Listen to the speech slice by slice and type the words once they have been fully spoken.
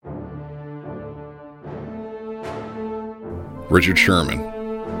Richard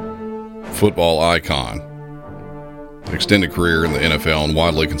Sherman, football icon, extended career in the NFL and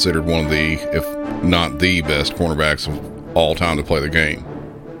widely considered one of the, if not the best cornerbacks of all time to play the game.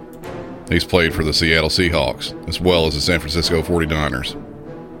 He's played for the Seattle Seahawks as well as the San Francisco 49ers.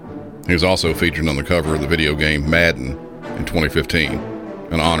 He was also featured on the cover of the video game Madden in 2015,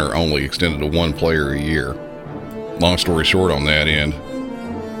 an honor only extended to one player a year. Long story short on that end,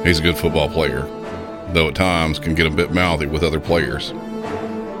 he's a good football player, though at times can get a bit mouthy with other players.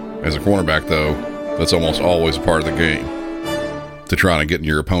 As a cornerback, though, that's almost always a part of the game, to try to get in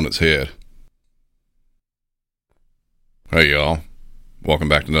your opponent's head. Hey y'all, welcome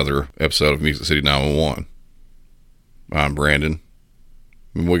back to another episode of Music City 911. I'm Brandon.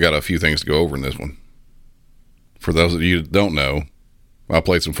 We got a few things to go over in this one. For those of you that don't know, I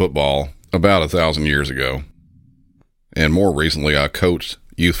played some football about 1,000 years ago. And more recently, I coached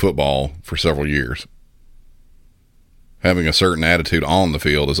youth football for several years. Having a certain attitude on the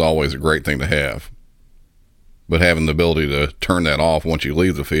field is always a great thing to have. But having the ability to turn that off once you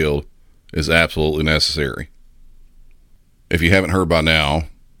leave the field is absolutely necessary. If you haven't heard by now,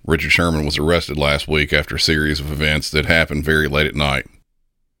 Richard Sherman was arrested last week after a series of events that happened very late at night.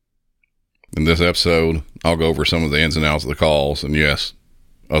 In this episode, I'll go over some of the ins and outs of the calls, and yes,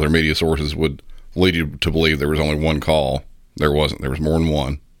 other media sources would lead you to believe there was only one call. There wasn't. There was more than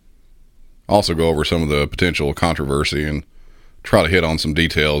one. Also go over some of the potential controversy and try to hit on some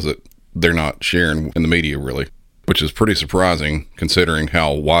details that they're not sharing in the media, really, which is pretty surprising considering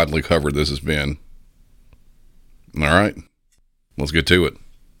how widely covered this has been. All right, let's get to it.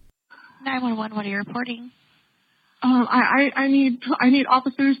 911, what are you reporting? I need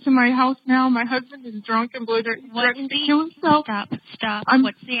officers to my house now. My husband is drunk and threatening to kill himself. Stop.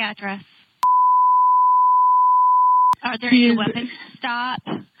 What's the address? Are there any weapons? Stop.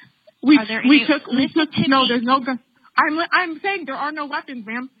 There's no gun. I'm saying there are no weapons,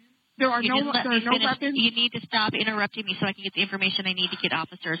 ma'am. There are no weapons. You need to stop interrupting me so I can get the information I need to get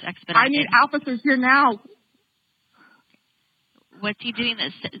officers expedited. I need officers here now. What's he doing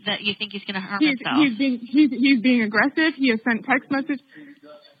that you think he's going to harm himself? He's being aggressive. He has sent text messages.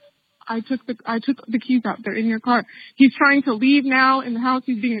 I took the keys out. They're in your car. He's trying to leave now in the house.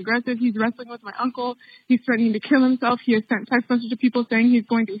 He's being aggressive. He's wrestling with my uncle. He's threatening to kill himself. He has sent text messages to people saying he's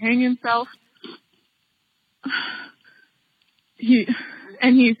going to hang himself. He's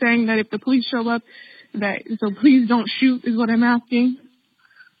saying that if the police show up, so please don't shoot is what I'm asking.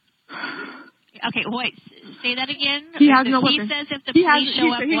 Okay, wait. Say that again. He has no weapon. He says if the police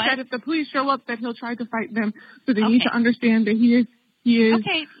show up, he said if the police show up, that he'll try to fight them. So they need to understand that he is.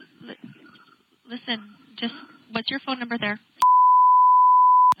 Okay. Listen, what's your phone number there?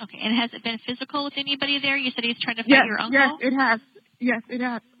 Okay, and has it been physical with anybody there? You said he's trying to fight your uncle? Yes, it has. Yes, it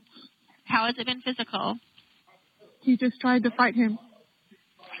has. How has it been physical? He just tried to fight him.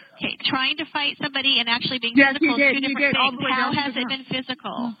 Okay, trying to fight somebody and actually being physical is two different things. How has it been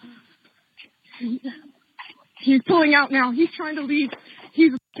physical? He's pulling out now. He's trying to leave.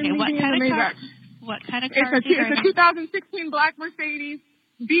 He's leaving in the Maybach. What kind of car is he driving? It's a 2016 black Mercedes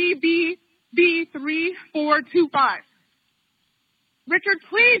BB3425. Richard,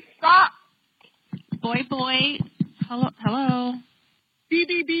 please stop. Boy. Hello.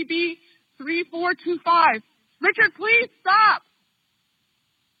 BB3425. Richard, please stop.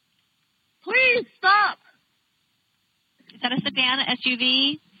 Please stop. Is that a sedan,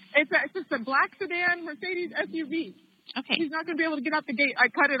 SUV? It's just a black sedan Mercedes SUV. Okay. He's not going to be able to get out the gate. I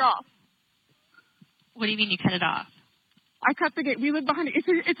cut it off. What do you mean you cut it off? I cut the gate. We live behind it.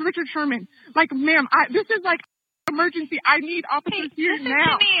 It's Richard Sherman. Like, ma'am, this is like emergency. I need officers here now. Listen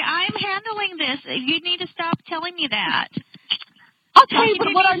to me. I'm handling this. You need to stop telling me that. Okay,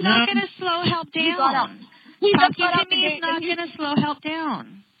 but what I'm not going to slow help down. Talking to me is not going to slow help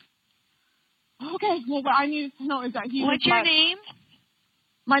down. Okay. Well, what I need to know is that he. What's your name?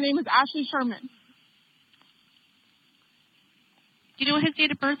 My name is Ashley Sherman. Do you know what his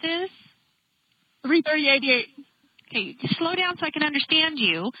date of birth is? 3/30/88. Okay, slow down so I can understand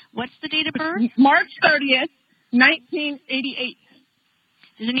you. What's the date of birth? March 30th, 1988.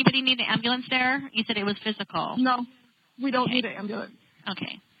 Does anybody need an ambulance there? You said it was physical. No, we don't need an ambulance.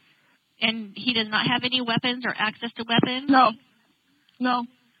 Okay. And he does not have any weapons or access to weapons? No.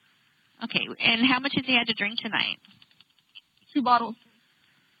 Okay, and how much has he had to drink tonight? 2 bottles.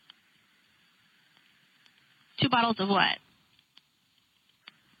 2 bottles of what?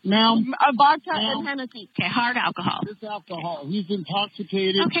 Ma'am. A vodka and Hennessy. Okay, hard alcohol. It's alcohol. He's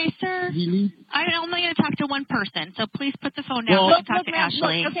intoxicated. Okay, sir. I'm only going to talk to one person, so please put the phone down and talk to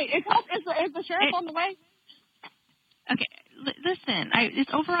Ashley. Okay, is the sheriff on the way? Okay, Listen,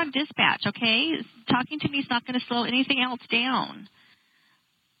 it's over on dispatch, okay? Talking to me is not going to slow anything else down.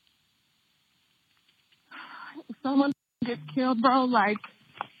 Someone gets killed, bro, like...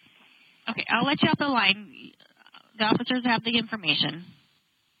 Okay, I'll let you off the line. The officers have the information.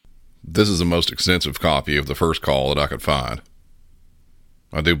 This is the most extensive copy of the first call that I could find.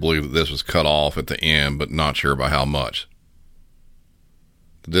 I do believe that this was cut off at the end, but not sure by how much.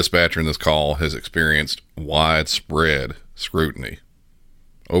 The dispatcher in this call has experienced widespread scrutiny.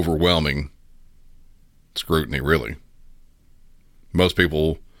 Overwhelming scrutiny, really. Most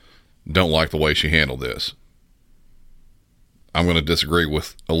people don't like the way she handled this. I'm going to disagree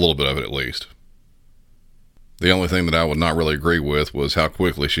with a little bit of it at least. The only thing that I would not really agree with was how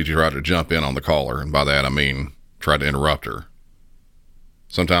quickly she tried to jump in on the caller, and by that I mean tried to interrupt her.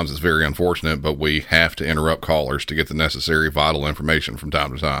 Sometimes it's very unfortunate, but we have to interrupt callers to get the necessary vital information from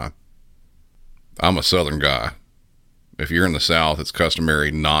time to time. I'm a Southern guy. If you're in the South, it's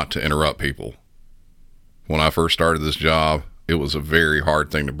customary not to interrupt people. When I first started this job, it was a very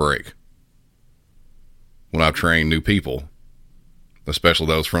hard thing to break. When I've trained new people, especially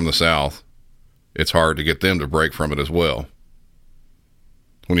those from the South, it's hard to get them to break from it as well.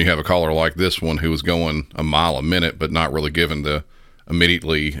 When you have a caller like this one who was going a mile a minute but not really given the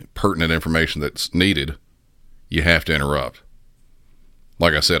immediately pertinent information that's needed, you have to interrupt.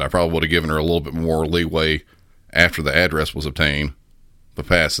 Like I said, I probably would have given her a little bit more leeway after the address was obtained, but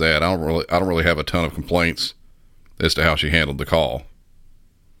past that, I don't really have a ton of complaints as to how she handled the call.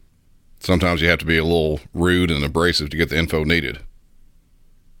 Sometimes you have to be a little rude and abrasive to get the info needed.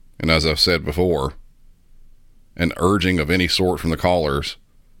 And as I've said before, an urging of any sort from the callers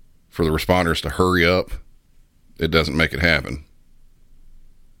for the responders to hurry up, it doesn't make it happen.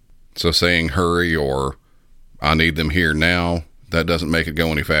 So saying hurry or I need them here now, that doesn't make it go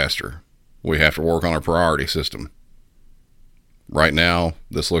any faster. We have to work on our priority system. Right now,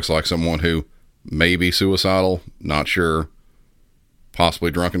 this looks like someone who may be suicidal, not sure, possibly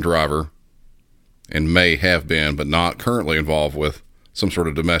drunken driver, and may have been, but not currently involved with some sort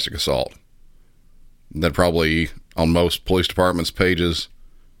of domestic assault. That probably, on most police departments' pages,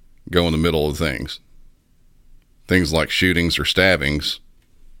 go in the middle of things. Things like shootings or stabbings,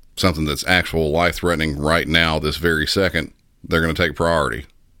 something that's actual life-threatening right now, this very second, they're going to take priority.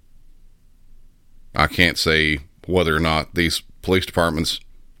 I can't say whether or not these police departments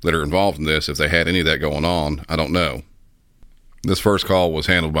that are involved in this, if they had any of that going on, I don't know. This first call was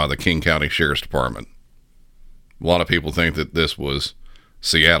handled by the King County Sheriff's Department. A lot of people think that this was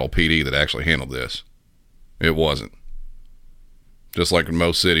Seattle PD that actually handled this. It wasn't. Just like in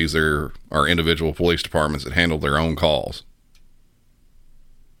most cities, there are individual police departments that handle their own calls.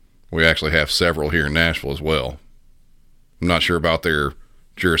 We actually have several here in Nashville as well. I'm not sure about their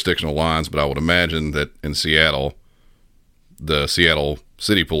jurisdictional lines, but I would imagine that in Seattle, the Seattle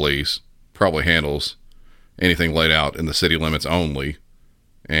City Police probably handles anything laid out in the city limits only,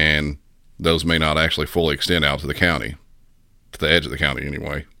 and those may not actually fully extend out to the county, to the edge of the county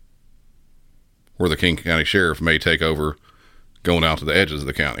anyway, where the King County Sheriff may take over going out to the edges of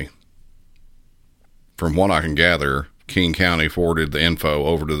the county. From what I can gather, King County forwarded the info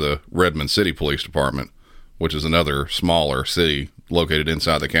over to the Redmond City Police Department, which is another smaller city located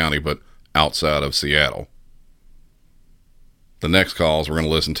inside the county but outside of Seattle. The next calls we're going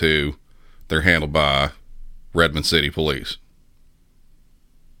to listen to, they're handled by Redmond City Police.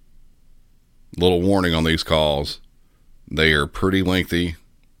 Little warning on these calls, they are pretty lengthy,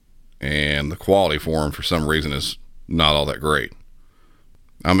 and the quality for them for some reason is not all that great.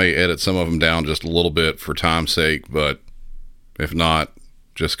 I may edit some of them down just a little bit for time's sake, but if not,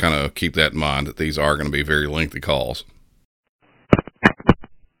 just kind of keep that in mind that these are going to be very lengthy calls.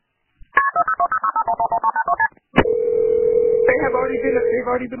 They've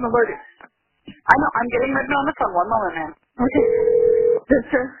already been alerted. I know, I'm getting Redmond on the phone. One moment, ma'am. Okay. Yes,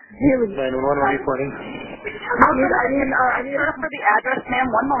 sir. Haley. 911 reporting. I need her for the address, ma'am.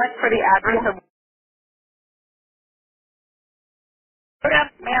 One moment for the address of... Slow down,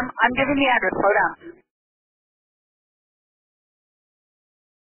 ma'am. I'm giving the address. Slow down.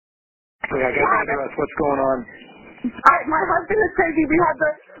 Yeah, I got the address. What's going on? My husband is crazy. We have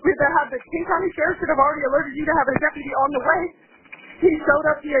the King County Sheriff should have already alerted you to have a deputy on the way. He showed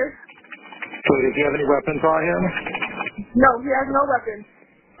up here. So does he have any weapons on him? No, he has no weapons.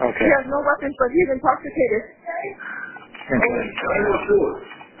 Okay. He has no weapons, but he's intoxicated. Okay.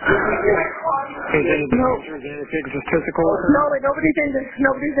 Is anything physical? No, nobody's injured.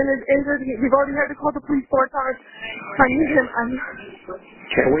 Nobody's injured. We've already had to call the police 4 times. I need him.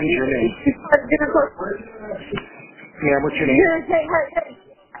 Okay, what is your name? Yeah, what's your name? Hey.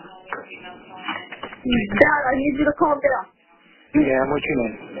 Dad, I need you to calm down. Yeah, what's your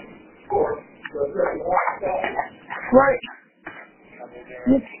name? Right.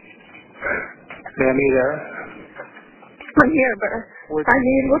 Ma'am, you there? I'm here, but I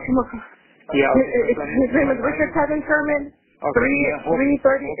need Yeah. his name is Richard Kevin Sherman. Okay.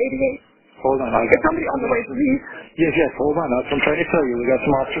 33088. Hold on. Is somebody on the way, please? Yes, hold on. That's what I'm trying to tell you. We got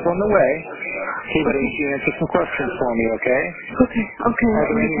some officers on the way. Okay, but you answer some questions for me, okay? Okay. Are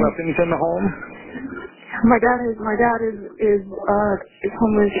there any weapons in the home? My dad is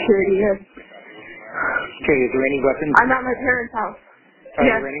homeland security, yes. Okay, is there any weapons? I'm at my parents' house. Are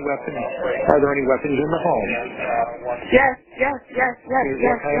there any weapons? Are there any weapons in the home? Yes.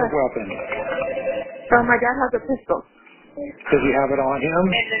 What kind of weapon? My dad has a pistol. Does he have it on him?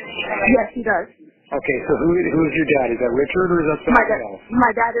 Yes, he does. Okay, so who's your dad? Is that Richard or is that somebody else?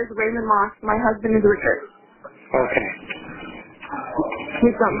 My dad is Raymond Moss. My husband is Richard. Okay.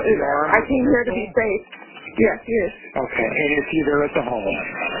 I came here to be safe. Yes, he is. Okay, and is he there at the home?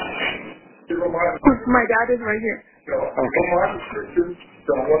 My dad is right here. Okay.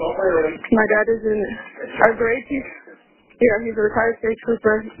 My dad is in our grade. He's a retired state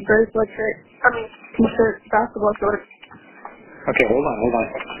trooper. Very sweatshirt. T-shirt, basketball shorts. Okay, hold on.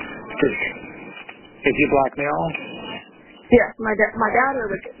 Is he black male? Yes, my dad or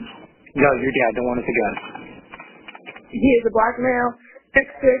Richard? No, your dad, the one with the gun. He is a black male, 6'6".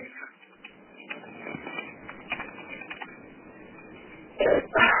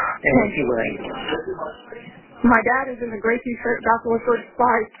 And what's he wearing? My dad is in a gray T-shirt, basketball shorts,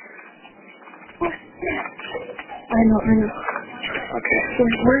 slides. I know. Okay.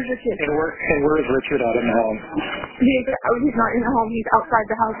 Where's your kid? And where is Richard out in the home? He's not in the home. He's outside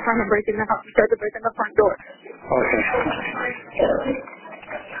the house trying to break in the house. He tried to break in the front door. Okay.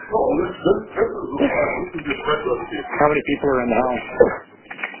 How many people are in the house?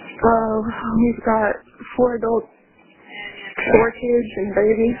 He's got 4 adults, 4 kids, and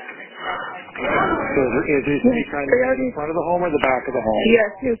babies. So is he trying to get into the front of the home or the back of the home?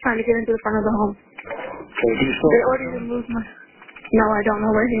 Yes, he was trying to get into the front of the home. Okay, They already removed my... No, I don't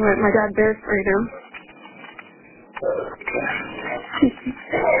know where he went. My dad bears right now.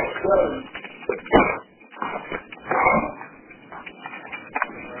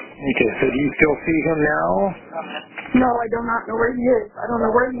 Okay, so do you still see him now? No, I do not know where he is. I don't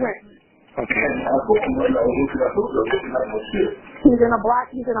know where he went. Okay. He's in a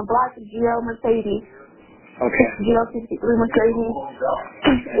black Geo Mercedes. Okay. Geo 63 Mercedes.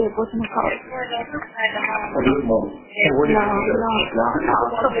 What's in the car? And where did No.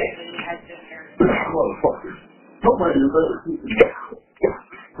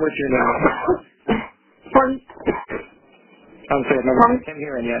 What's your name? Pardon? I'm sorry, I can't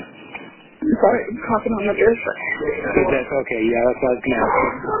hear him yet. Sorry, I'm coughing on the ear. That's okay, yeah, that's what I was going to ask.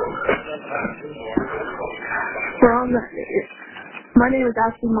 We're on the... My name is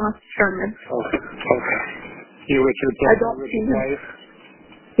Ashley Moss Sherman. Okay. You Richard? I don't see him. Wife?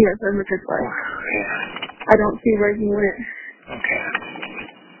 Yes, I'm Richard's wife. I don't see where he went. Okay.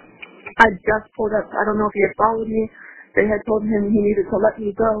 I just pulled up. I don't know if he had followed me. They had told him he needed to let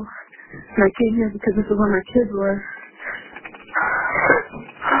me go. And I came here because this is where my kids were.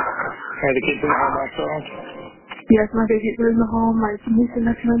 Are the kids in the home also? Yes, my babies are in the home. My niece and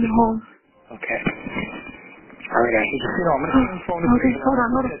nephew are in the home. Okay. All right, Ashley. I'm going to turn the phone. Okay, hold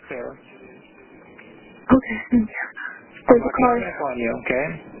on. Okay, thank you. There's a car. On you, okay?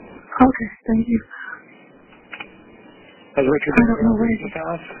 Okay, thank you. Has Richard I don't know where he's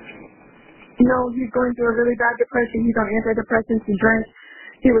house? No, he's going through a really bad depression. He's on antidepressants. He drank.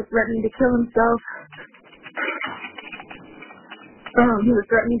 He was threatening to kill himself. And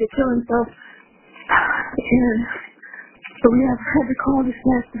so we have had to call this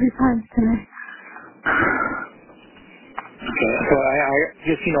man 3 times tonight. Okay, so I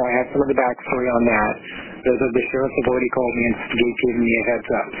just, I have some of the backstory on that. The sheriffs have already called me and gave me a heads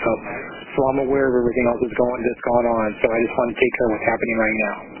up. So I'm aware of everything else that's going on. So I just want to take care of what's happening right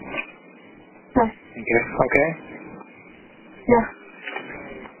now. Okay? Yeah.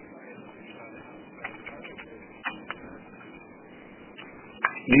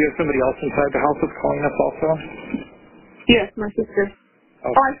 Do you have somebody else inside the house that's calling us also? Yes, my sister.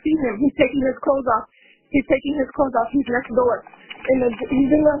 Oh, I see him. He's taking his clothes off. He's next door.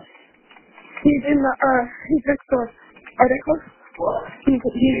 He's next door. Are they close? He's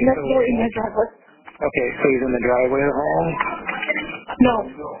next door in the driveway. Okay, so he's in the driveway of the home? No,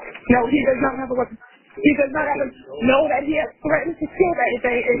 he does not have a weapon. He does not know that he has threatened to kill that if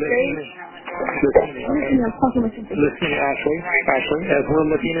they... Listen, Ashley, as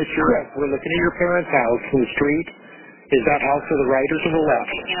we're looking at your parents' house in the street, is that house to the right or to the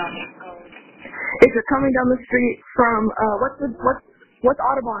left? If you're coming down the street from what's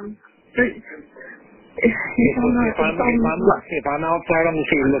Audubon Street? If I'm outside on the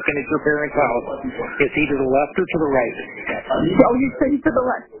street looking at your parents' house, is he to the left or to the right? Oh, you say he's to the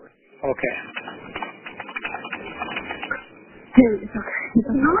left. Okay. Here, it's okay.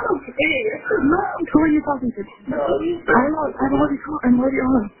 No, who are you talking to? I'm already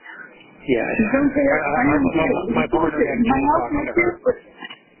on. Yeah. My partner next to me is talking to her.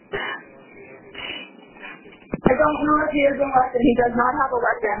 I don't know if he has a weapon. He does not have a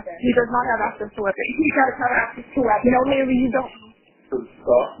weapon. He does not have access to a weapon. He does have access to a weapon. No, Haley, you don't.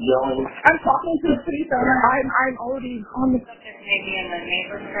 Stop yelling. I'm talking to the police. I'm already on the... Maybe in the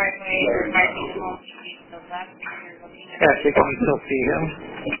neighbor's driveway, or might be the most to the left if you're looking at Ashley, can you still see him?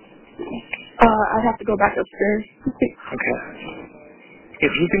 I have to go back upstairs. Okay.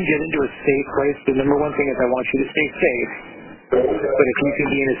 If you can get into a safe place, the number one thing is I want you to stay safe. But if you can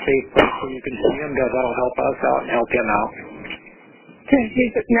be in a safe place where you can see him, that'll help us out and help him out. Okay,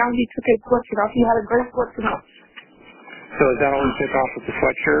 now he took his sweatshirt off. He had a gray sweatshirt off. So is that all he took off with the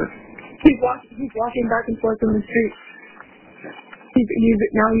sweatshirt? He's walking back and forth in the street.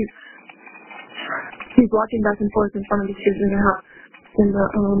 He's walking back and forth in front of the kids in the house,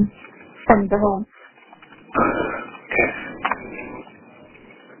 front of the home. Okay.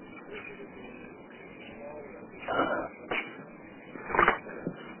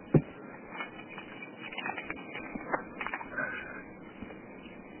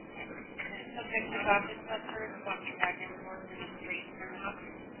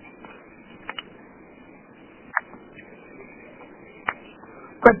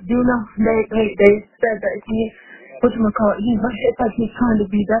 But you know, they said that it's like he's trying to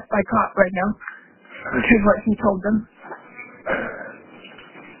be death by cop right now. Which is what he told them.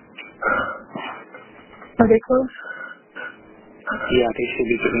 Are they close? Yeah, they should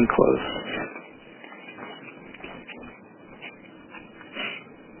be getting close.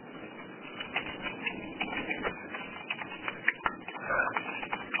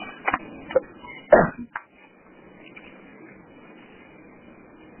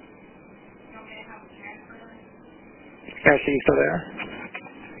 Ashley, you still there?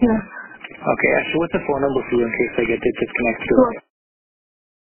 Yeah. Okay, Ashley, what's the phone number for you in case I get disconnected? Sure.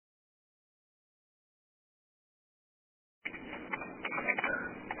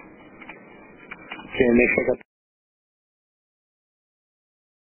 Okay, make sure I got...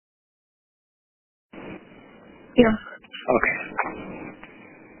 Yeah. Okay.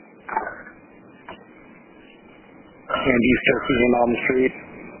 And do you still see him on the street?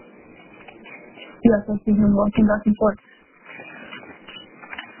 Yes, I see him walking back and forth.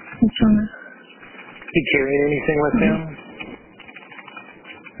 He's trying to... Is he carrying anything with him?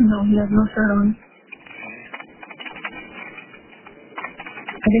 No, he has no shirt on.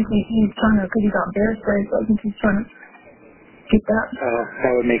 I think he's trying to, because he got bear spray, so I think he's trying to get that. Oh,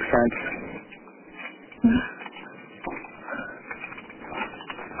 that would make sense.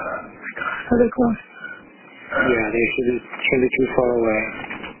 Are they close? Yeah, they shouldn't be too far away.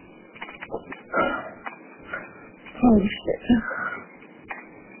 Holy shit.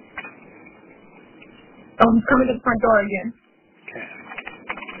 Oh, he's coming to the front door again. Okay.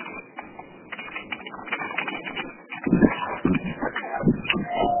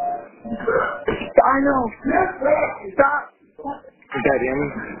 I know. Stop. Is that him?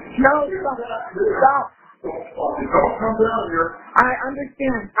 No, stop. I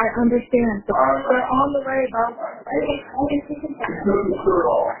understand. They're on the way, bro.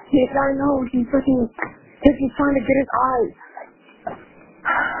 Yes, I know. He's trying to get his eyes.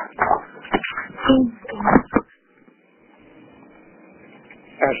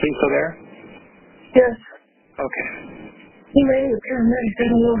 Ashley, still there? Yes. Okay. He made the paramedics. They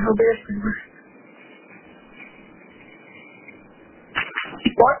don't know how bad they were.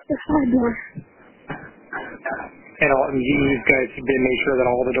 Watch the side door. And you guys did make sure that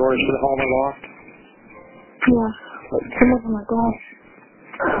all the doors to the home are locked? Yeah. Oh my gosh.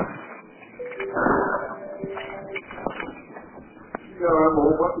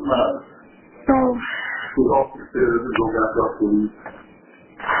 What's the matter? So, Go off the stairs and go back up, please.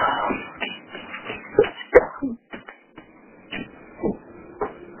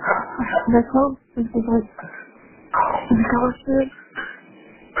 that's home. This is like, gosh,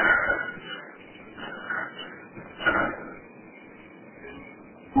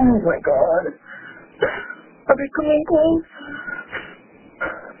 oh my god. Are they coming close?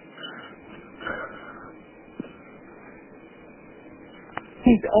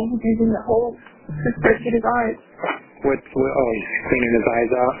 He's in the hole. Just breaking his eyes. Oh, he's cleaning his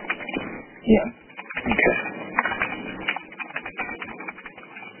eyes out? Yeah. Okay.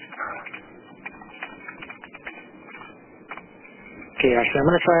 Okay, Ashley, I'm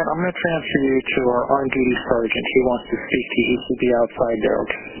gonna transfer you to our on-duty sergeant. He wants to speak to you. He should be outside there.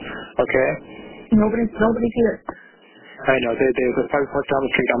 Okay? Nobody's here. I know. There's a fire park down the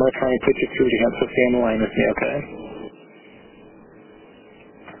street. I'm gonna try and put you through to him. So stay on the line with me, okay?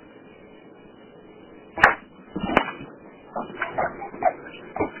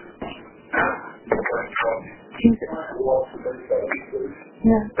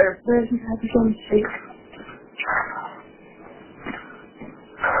 Yeah, there's his happy on the street.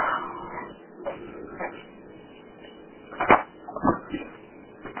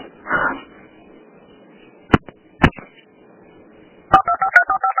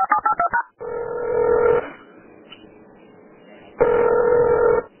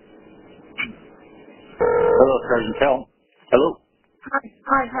 Hello, Sergeant Tell. Hello.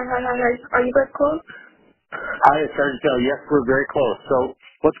 Hi. Are you guys close? Hi, Sergeant Tell. Yes, we're very close. So,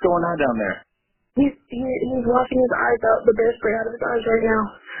 what's going on down there? He's washing his eyes out, the bear spray out of his eyes right now.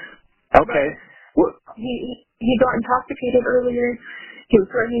 Okay. He got intoxicated earlier. He was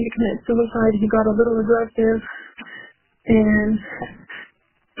threatening to commit suicide. He got a little aggressive. And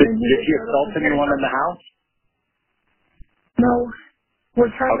Did he assault anyone in the house? no, we're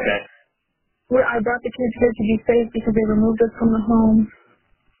trying Okay. I brought the kids here to be safe because they removed us from the home.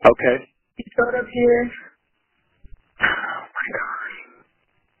 Okay. He showed up here. Oh my gosh.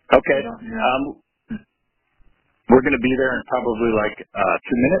 Okay. We're going to be there in probably like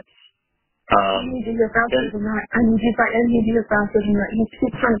 2 minutes. I need you here faster than that. I need you here faster than that.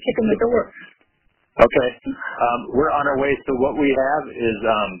 He's trying to kick in the door. Okay. We're on our way. So what we have is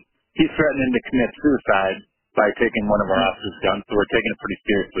he's threatening to commit suicide by taking one of our officers' guns. So we're taking it pretty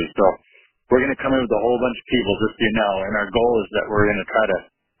seriously. So we're going to come in with a whole bunch of people, just so you know. And our goal is that we're going to try to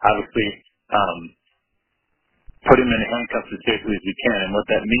obviously put him in handcuffs as safely as we can. And what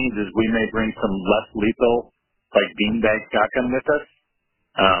that means is we may bring some less lethal, like beanbag shotgun with us.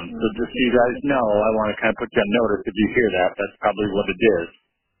 So just so you guys know, I want to kind of put you on notice. If you hear that, that's probably what it is.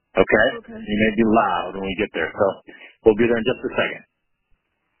 Okay? You may be loud when we get there. So we'll be there in just a second.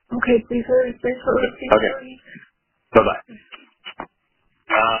 Okay, please hurry. Okay. Bye-bye.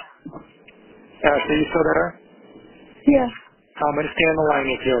 So you still there? Yeah. I'm going to stay on the line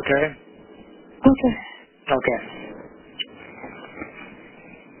with you, okay? Okay. Okay.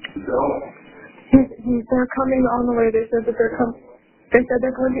 They're coming on the way. They said that they're coming. They said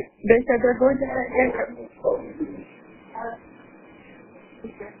they're going to handcuff me.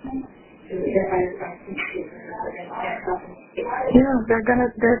 Yeah, they're going to.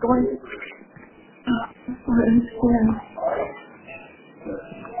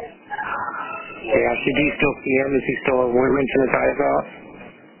 Yeah, do you still see him? Is he still rinsing his eyes out?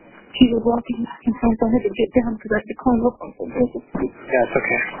 He was walking back and forth. I had to get down because I had to climb up on something. That's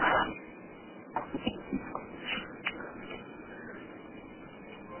okay.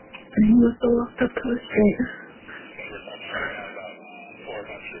 And he was still walked up to the street.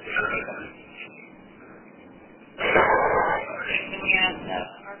 Yeah, the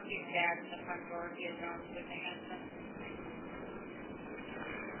RP's dad in the front door, he is on with the hands.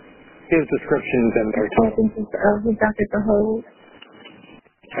 His description's in there. I think he's back at the hose.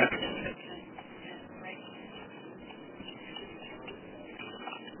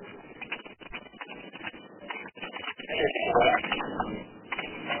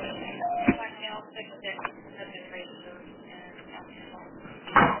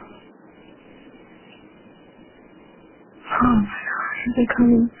 Oh my gosh, are they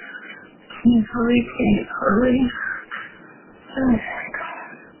coming? Please hurry. Oh my god.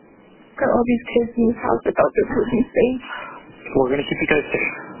 Got all these kids in this house without their person safe. We're going to keep you guys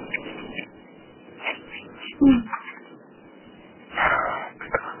safe.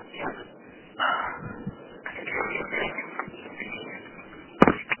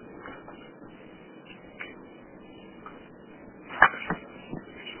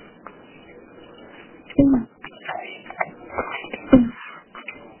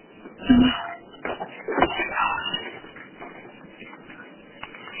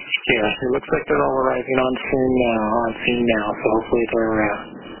 Yeah, it looks like they're all arriving on scene now, so hopefully they'll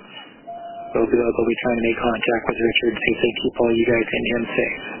be trying to make contact with Richard, see if they keep all you guys in him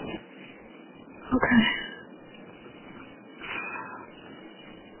safe. Okay.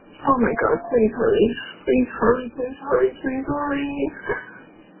 Oh my god, please hurry. Please hurry.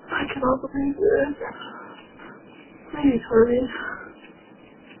 I cannot believe this. Please hurry.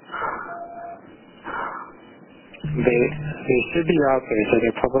 They should be out there, so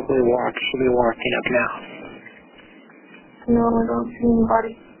they're probably should be walking up now. No, I don't see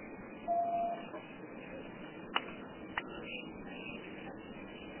anybody.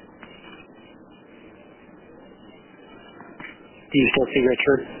 Do you still see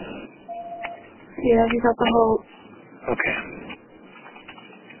Richard? Yeah, he's at the Hope. Okay.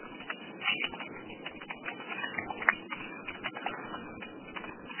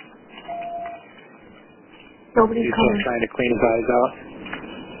 Nobody's He's coming. still trying to clean his eyes out?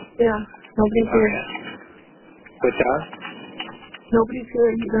 Yeah, nobody's here. Okay. What's that? Nobody's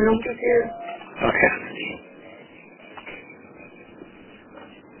here. Nobody's here. Okay.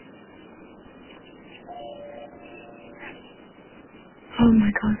 Oh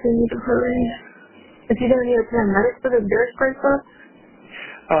my gosh, I need to hurry. Is he gonna need a paramedic for the bear spray stuff?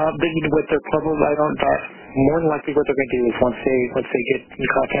 What they're probably, more than likely what they're going to do is once they get in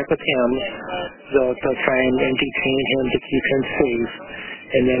contact with him, they'll try and detain him to keep him safe,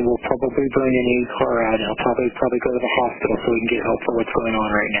 and then we'll probably bring an car out, and he'll probably go to the hospital so we can get help for what's going on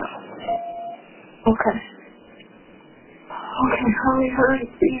right now. Okay. Okay, hurry,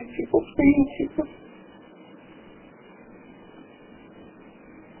 please, people.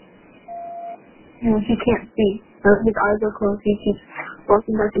 You know, he can't see. His eyes are closed. He keeps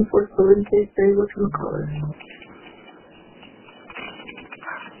walking back and forth so in case they look from the color.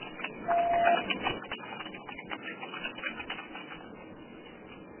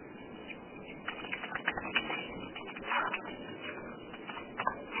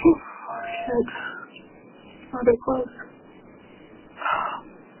 Shit. Are they close?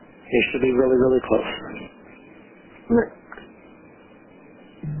 They should be really, really close.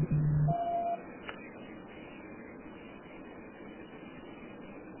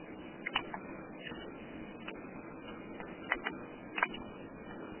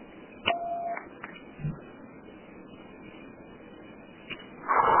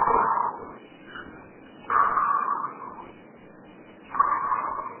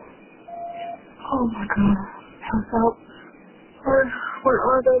 Oh my god. Help out. Where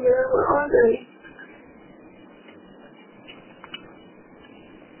are they, man? Where are they?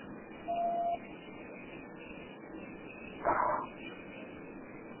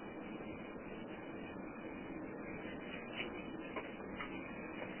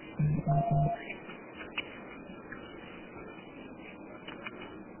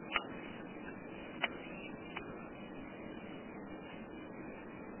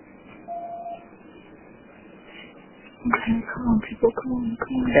 Okay, come on, people, come on.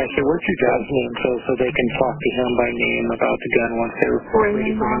 Actually, what's your dad's name so they can talk to him by name about the gun once they're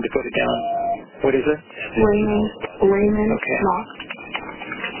ready for him to put it down? What is it? Raymond. Okay. Mock.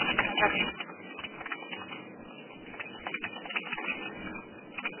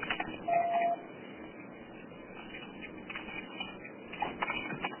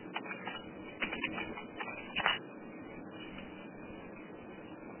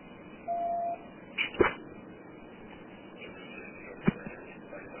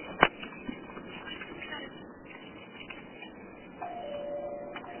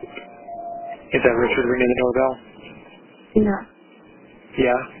 Is that Richard ringing the doorbell? Yeah.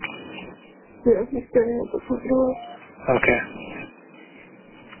 Yeah? Yeah, he's standing at the front door. Okay.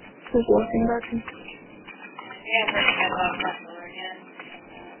 He's walking back in. Yeah, we're going to love that door again.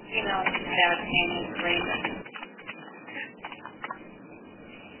 You know, his dad came and Raymond.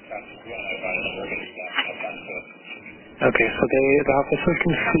 Okay, so the officers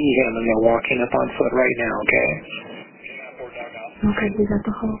can see him and they're walking up on foot right now, okay? Okay, he's at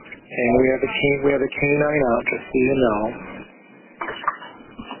the hall. And we have a canine out, just so you know.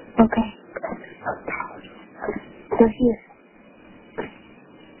 Okay. They're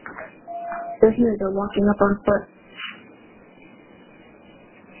here. They're walking up on foot.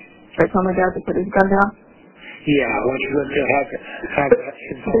 Should I tell my dad to put his gun down? Yeah, I want you to have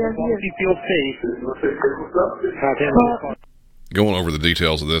once he feels safe, have him. Going over the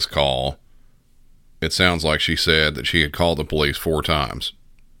details of this call, it sounds like she said that she had called the police 4 times.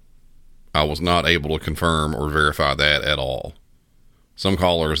 I was not able to confirm or verify that at all. Some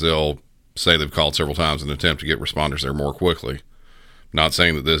callers, they'll say they've called several times in an attempt to get responders there more quickly. Not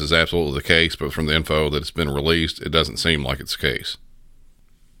saying that this is absolutely the case, but from the info that's been released, it doesn't seem like it's the case.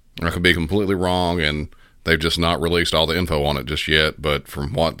 I could be completely wrong, and they've just not released all the info on it just yet, but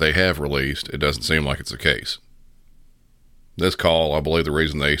from what they have released, it doesn't seem like it's the case. This call, I believe the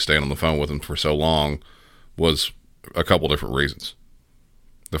reason they stayed on the phone with him for so long was a couple different reasons.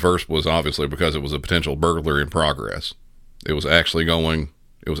 The first was obviously because it was a potential burglary in progress. It was actually going,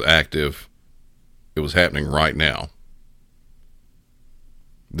 it was active, it was happening right now.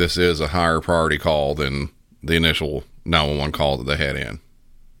 This is a higher priority call than the initial 911 call that they had in.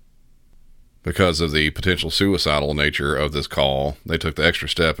 Because of the potential suicidal nature of this call, they took the extra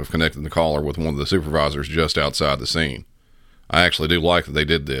step of connecting the caller with one of the supervisors just outside the scene. I actually do like that they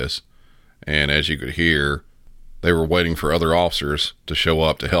did this, and as you could hear, they were waiting for other officers to show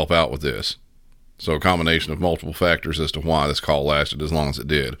up to help out with this. So a combination of multiple factors as to why this call lasted as long as it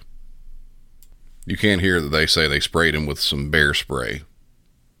did. You can hear that they say they sprayed him with some bear spray.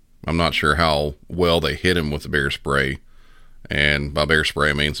 I'm not sure how well they hit him with the bear spray. And by bear spray,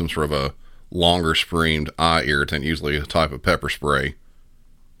 I mean some sort of a longer streamed eye irritant, usually a type of pepper spray.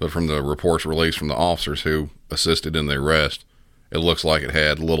 But from the reports released from the officers who assisted in the arrest, it looks like it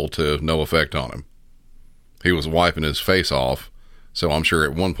had little to no effect on him. He was wiping his face off, so I'm sure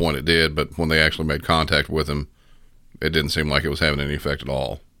at one point it did, but when they actually made contact with him, it didn't seem like it was having any effect at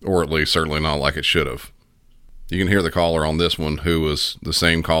all. Or at least certainly not like it should have. You can hear the caller on this one, who was the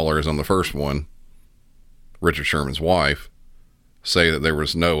same caller as on the first one, Richard Sherman's wife, say that there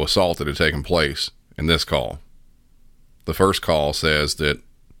was no assault that had taken place in this call. The first call says that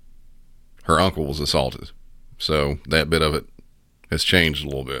her uncle was assaulted, so that bit of it has changed a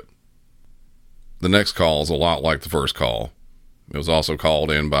little bit. The next call is a lot like the first call. It was also called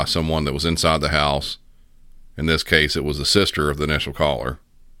in by someone that was inside the house. In this case, it was the sister of the initial caller.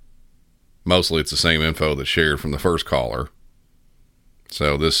 Mostly it's the same info that's shared from the first caller.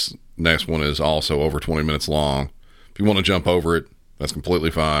 So this next one is also over 20 minutes long. If you want to jump over it, that's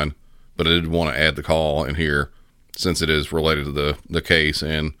completely fine. But I did want to add the call in here since it is related to the case,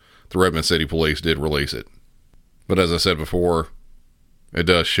 and the Redmond City Police did release it. But as I said before, it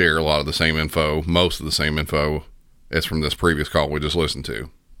does share a lot of the same info, most of the same info as from this previous call we just listened to.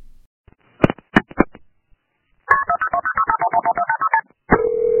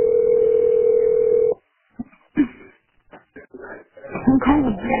 I'm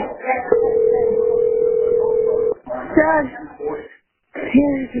calling. Dad.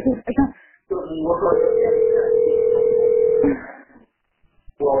 Here, I don't.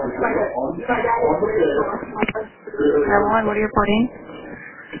 911, what are you reporting?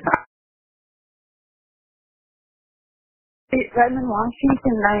 Redmond,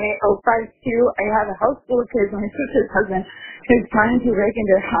 Washington, 98052. I have a house full of kids. My sister's husband is trying to break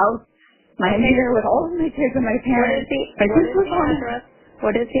into a house. My neighbor with all of my kids and my parents.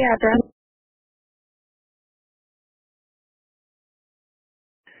 What is the address?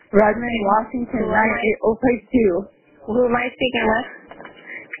 Redmond, Washington, 98052. Who am I speaking with?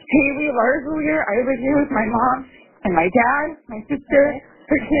 Haley Larswyer. I live here with my mom and my dad, my sister.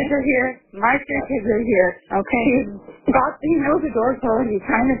 Her kids are here. My three kids are here. Okay. He knows the door closed. He's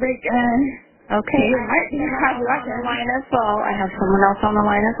trying to break in. Okay. He might even have a weapon. On the line as well. I have someone else on the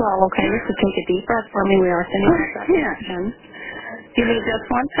line as well. Okay. So take a deep breath for me. We are sending a second. Give me just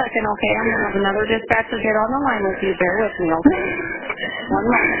 1 second, okay? I'm going to have another dispatcher get on the line with you. Bear with me, okay?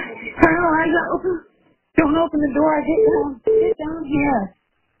 1 moment. Don't open the door. Get down here.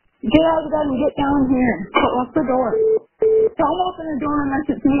 Get out of bed and get down here. Lock the door. Don't open the door unless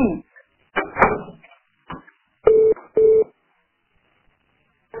it's me.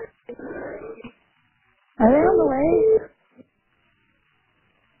 Are they on the way?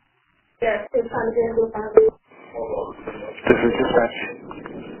 Yes, it's time to get into the house. This is dispatch.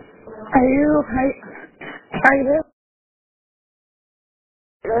 Are you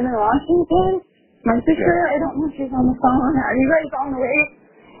in Washington? My sister, I don't know if she's on the phone. Are you guys on the way?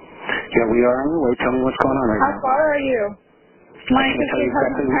 Yeah, we are on the way. Tell me what's going on right How now. far are you? My sister's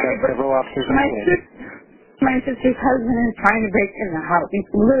husband We've got several officers on the way. My sister's husband is trying to break in the house. He's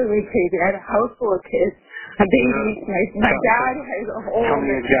literally crazy. I had a house full of kids, a baby. My dad has a whole. Tell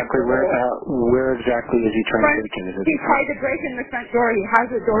me exactly where exactly is he trying to break in? He tried to break in the front door. He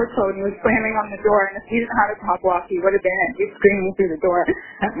has the door closed. He was slamming on the door, and if he didn't have a top lock, he would have been. He's screaming through the door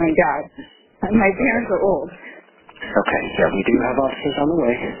at my dad. And my parents are old. Okay, yeah, we do have officers on the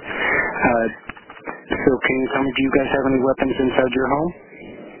way. So can you tell me, do you guys have any weapons inside your home?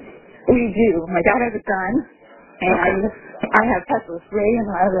 We do. My dad has a gun, and I have pepper spray in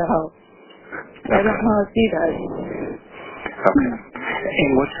my other house. I don't know if he does. Okay. And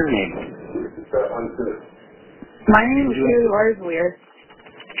what's your name? My name is Haley Larswyer.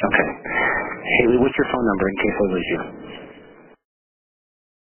 Okay. Haley, what's your phone number in case I lose you?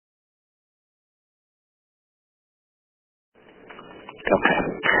 Okay.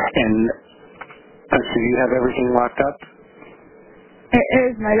 And so you have everything locked up? It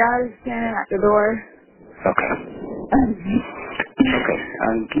is. My dad is standing at the door. Okay. Okay.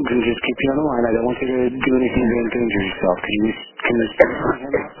 I'm going to just keep you on the line. I don't want you to do anything to endanger yourself. Can you speak to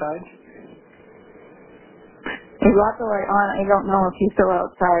him outside? He's got the light on. I don't know if he's still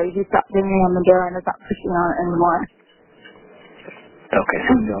outside. He stopped banging on the door and is not pushing on it anymore. Okay,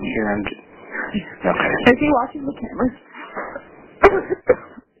 so you don't hear him. Okay. Is he watching the cameras?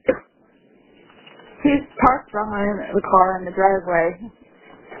 He's parked behind the car in the driveway.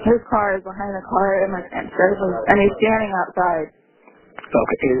 His car is behind the car in my parents' driveway, and he's standing outside.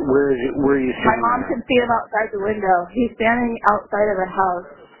 Okay, where is it? Where are you My standing? mom can see him outside the window. He's standing outside of the house.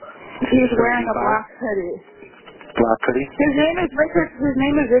 He's wearing a black hoodie. Black hoodie? His name is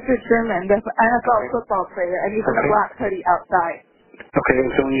Richard Sherman, the NFL football player, and he's in a black hoodie outside. Okay,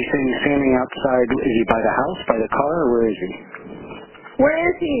 so when you say he's standing outside, is he by the house, by the car, or where is he? Where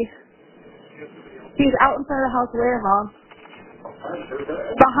is he? He's out in front of the house where, Mom?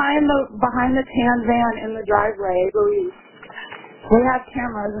 Behind the tan van in the driveway, I believe. We have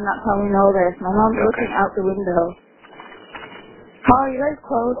cameras, and that's how we know this. My mom's looking out the window. How are you guys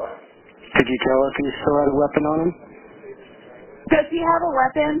close? Could you tell if he still had a weapon on him? Does he have a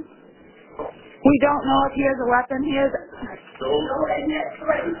weapon? We don't know if he has a weapon. He has...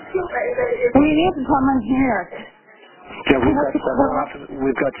 We need to come in here. Yeah, we've got several officers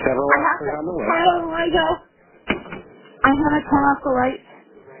on the way. I have to turn off the lights.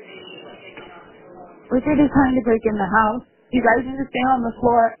 Richard is trying to break in the house. You guys need to stay on the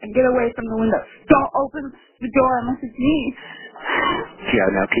floor and get away from the window. Don't open the door unless it's me. Yeah,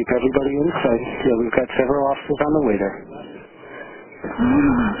 now keep everybody inside. Yeah, we've got several officers on the way there.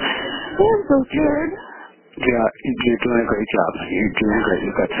 I'm so scared. Yeah, you're doing a great job. You're doing great.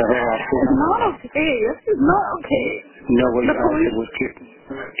 You've got several officers. It's not okay. This is not okay. No, the police.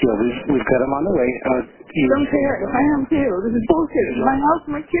 Yeah, we've got them on the way. You don't care. I am too. This is bullshit. It's my house,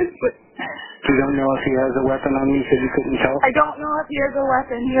 my kids, but... You don't know if he has a weapon on him, so you couldn't tell? I don't know if he has a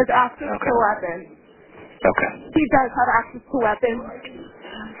weapon. He has access to a weapon. Okay. He does have access to weapons.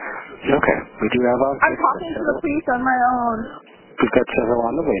 Okay. We do have officers. I'm talking to the police on my own. We've got several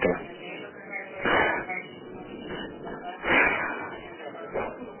on the way there.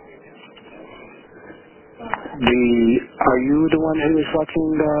 Are you the one who is watching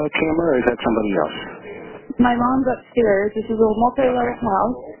the camera, or is that somebody else? My mom's upstairs. This is a multi-level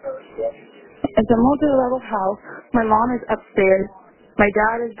house. It's a multi-level house. My mom is upstairs. My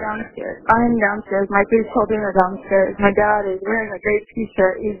dad is downstairs. I am downstairs. My 3 children are downstairs. My dad is wearing a gray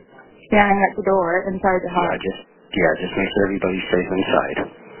t-shirt. He's standing at the door inside the house. Just make sure everybody stays inside.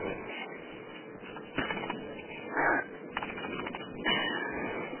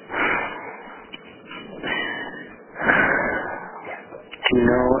 Do you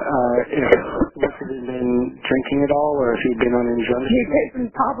know if Richard has been drinking at all, or if he'd been on any drugs?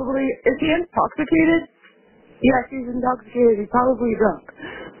 He's probably... Is he intoxicated? Yes, he's intoxicated. He's probably drunk.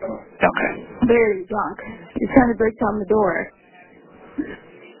 Okay. Very drunk. He's trying to break down the door.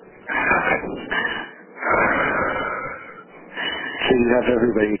 So you have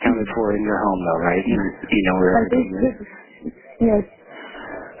everybody accounted for in your home, though, right? You know where everything is? Yes.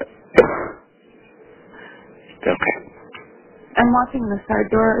 Okay. I'm watching the side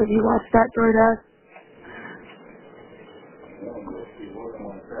door. Have you watched that door, Dad?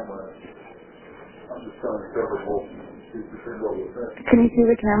 Can you see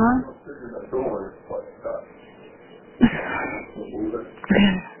the camera?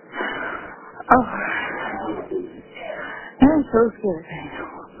 Oh. I'm so scared.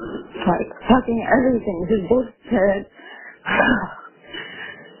 Like, fucking everything. This is bullshit.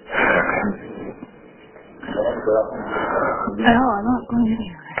 No, I'm not going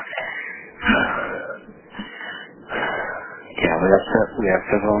anywhere. Yeah, we have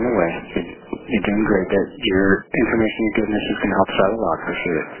several on the way. You're doing great. Your information you're giving us is going to help us out a lot, for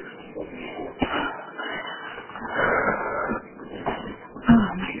sure. Oh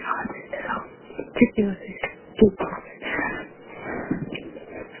my God.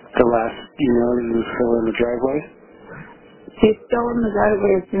 The last, he was still in the driveway? He's still in the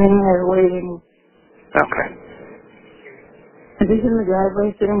driveway, sitting there waiting. Okay. Is he in the driveway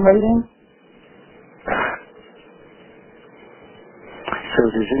sitting waiting? So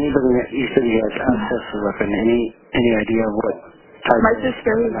does anybody, you said he has access to a weapon, any idea of what type My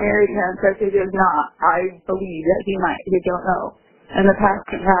sister who's married him says he does not. I believe that he might. We don't know. In the past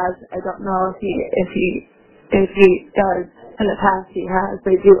he has. I don't know if he does. In the past he has.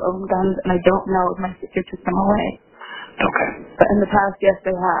 They do own guns, and I don't know if my sister took them away. Okay. But in the past, yes,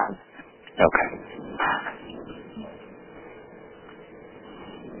 they have. Okay.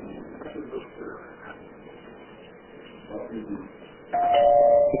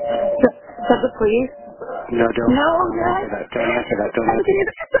 Is that the police? No, don't. No, Dad. Don't answer that. Don't answer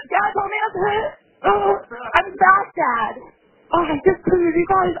that. Dad, don't answer it. Oh, I'm back, Dad. Oh, please, you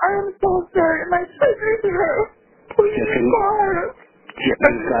guys, I am so scared. My sister's here. Please, God. Yeah,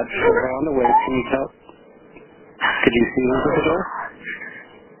 we've got several on the way. Can you tell? Could you see who's at the door?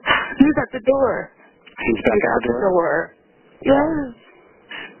 He's at the door. He's back at the door? Yes.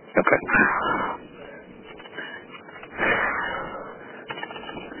 Okay.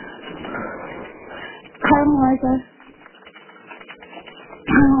 Hi, Eliza.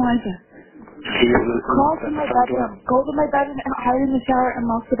 Hi, Eliza. Crawl to my bedroom. Go to my bedroom and hide in the shower and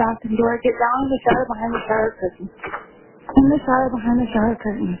lock the bathroom door. Get down in the shower behind the shower curtain. In the shower behind the shower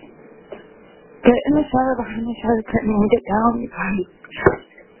curtain. Get in the shower behind the shower curtain and get down, you guys.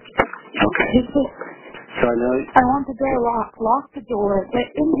 Okay. So I want the door locked. Lock the door. Get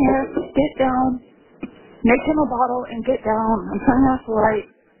in here. Get down. Make him a bottle and get down. I'm turning off the light.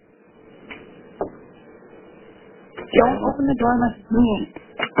 Don't open the door unless it's me.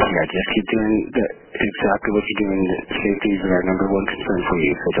 Yeah, just keep doing exactly what you're doing. Safety is our number one concern for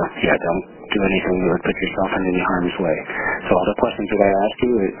you. So don't do anything that would put yourself in any harm's way. So all the questions that I ask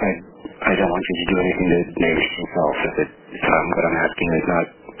you, I don't want you to do anything that negates yourself. If what I'm asking is not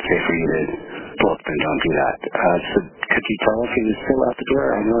safe for you to pull up, then don't do that. So could you tell if he was still out the door?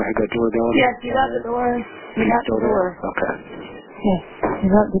 I know I had that door down. Yes, he's out the door. He's out the door. Okay. Yes,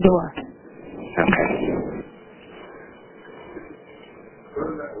 he's out the door. Okay.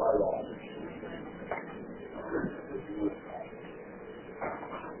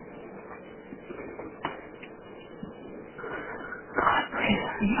 God, praise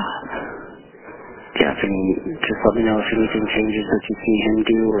God. Yeah, just let me know if anything changes that you see him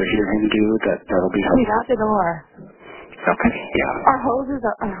do or hear him do. That'll be helpful. He's out the door. Okay, yeah. Our hose is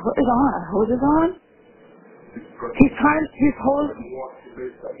on. Our hose is on. He's hosing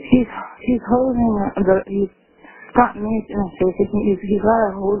he's gotten me in his face. He's got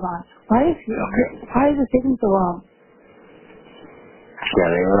a hose on. Why is it taking so long? Yeah,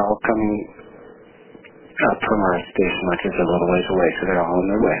 they were all coming up from our station, which is a little ways away, so they're all on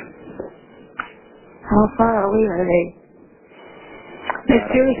their way. How far away are they?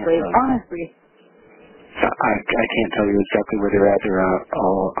 Seriously, honestly. I can't tell you exactly where they're at. They're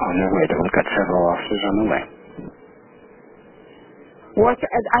all on their way. They've got several officers on the way.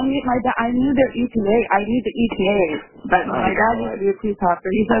 I knew their ETA. I knew the ETA, but my dad used to be a police officer.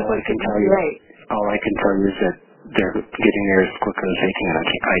 He says what's the ETA. All I can tell you is that they're getting there as quickly as they can.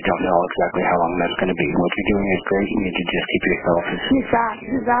 I don't know exactly how long that's going to be. What you're doing is great. You need to just keep yourself as... He's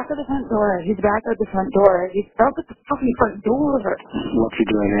back at the front door. He's back at the front door. He's back at the fucking front door. What's he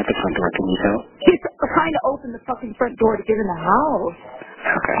doing at the front door? Can you tell? He's trying to open the fucking front door to get in the house.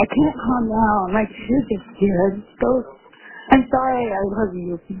 Okay. I can't calm down. Like, you're just scared. I'm sorry. I love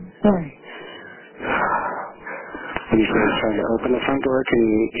you. Sorry. When you say he's trying to open the front door, can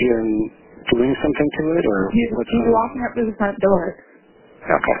you hear him doing something to it, or he's walking up to the front door.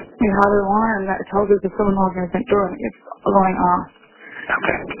 Okay. We have an alarm that tells us if someone walks in the front door and it's going off.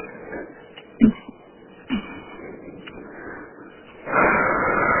 Okay.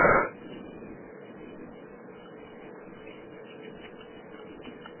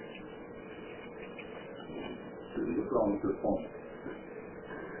 What's wrong with your phone?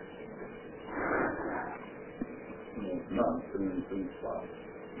 No, it's not. It's in the same spot.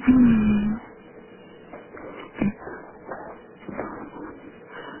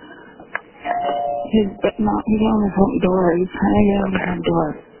 He's on the front door. He's trying to get on the front door.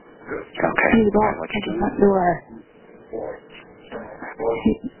 Okay. He's back at the front door.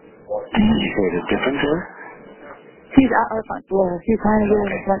 Did you say it's a different door? He's at our front door. He's trying to get in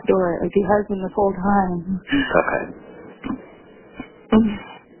the front door. Like he has been this whole time. Okay.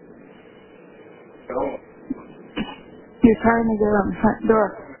 He's trying to get on the front door.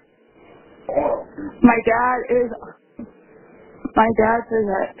 My dad says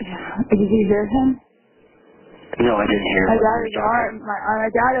that. Did you hear him? No, I didn't hear. My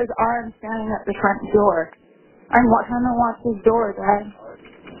dad is armed standing at the front door. I'm trying to watch his door, Dad.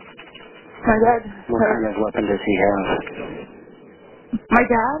 My dad. What kind of weapon does he have? My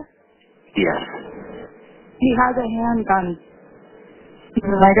dad? Yes. He has a handgun.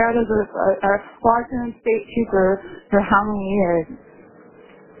 My dad is a Washington State trooper for how many years?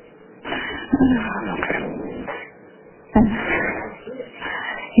 Okay.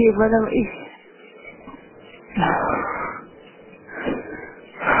 He literally...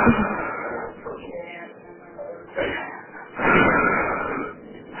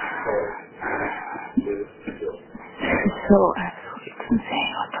 So absolutely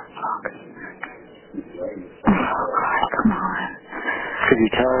insane. What the fuck? Oh, God, come on. Could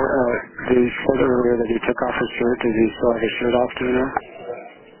you tell, you said earlier that he took off his shirt. Does he still have his shirt off, do you know?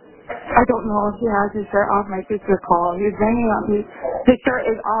 I don't know if he has his shirt off. My sister called. He's banging on his shirt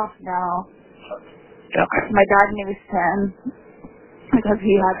is off now. Okay. My dad knew 10 because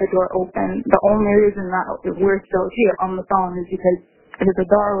he had the door open. The only reason that we're still here on the phone is because the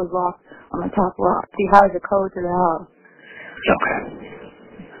door was locked on the top lock. He has a code to the house. Okay.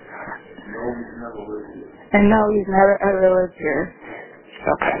 And no, he's never ever lived here.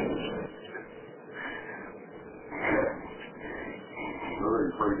 Okay.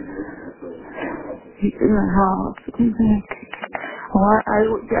 He's in the house. What? I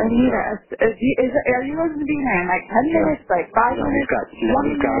need a. Are you going to be there in like 10 minutes, like 5 minutes?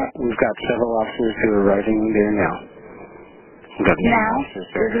 We've got several officers who are arriving there now. We've got now? Officers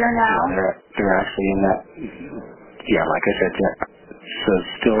there. Is there now? Yeah, they're actually in that. Yeah, like I said, so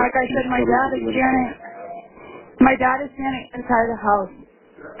still. Like I said, my dad is standing inside the house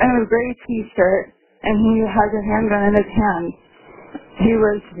in a gray T-shirt, and he has a handgun in his hand. He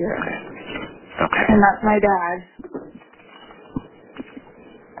was here. Okay. And that's my dad.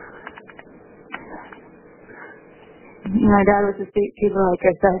 My dad was a state trooper, like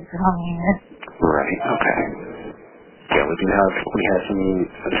I said, for how many years? Right. Okay. Yeah, we have some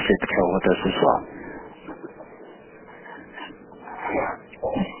state patrol with us as well.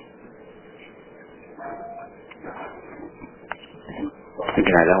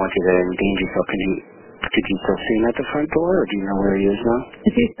 Again, I don't want you to endanger yourself. Could you still see him at the front door, or do you know where he is now?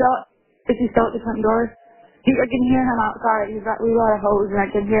 Is he still at the front door? I can hear him outside. We got a hose, and I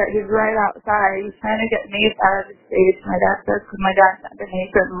can hear it. He's right outside. He's trying to get Nate out of the stage. My dad says, because my dad sent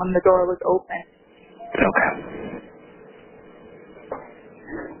Nate when the door was open. Okay.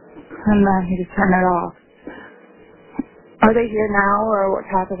 And then he just turned it off. Are they here now, or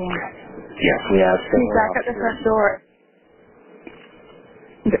what's happening? Yes, we have. He's back at the front door.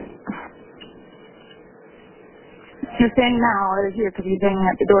 You're saying now, or is here, because he's banging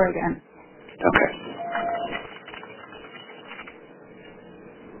at the door again. Okay.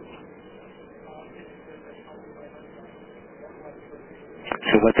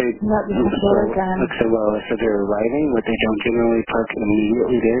 So what they so they're arriving, but they don't generally park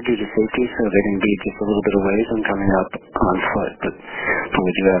immediately there due to safety, so they're going to be just a little bit of ways and coming up on foot. But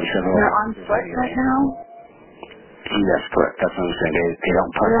we do have several. They're on foot right now? Yes, correct. That's what I'm saying. They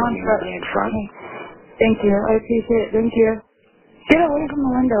don't park immediately in front. Thank you. I appreciate it. Thank you. Get away from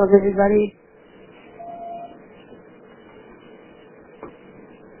the windows, everybody.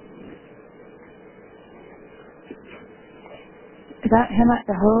 Is that him at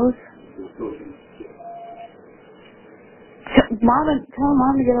the hose? Tell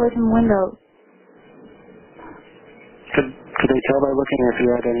Mom to get away from the windows. Could they tell by looking if he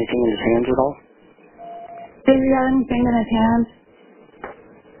had anything in his hands at all? Did he have anything in his hands?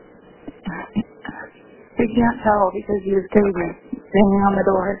 We can't tell because he was crazy, banging on the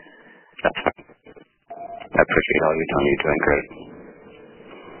door. That's fine. I appreciate all you're doing. You're doing great.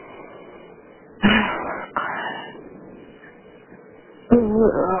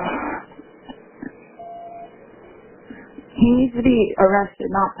 He needs to be arrested,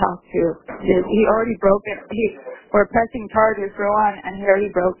 not talked to. He already broke it. We're pressing charges for one, and he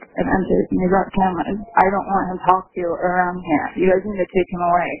already broke and entered, and he's got cameras. I don't want him talked to around here. You guys need to take him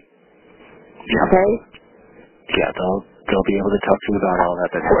away. Yeah. Okay? Yeah, they'll be able to talk to you about all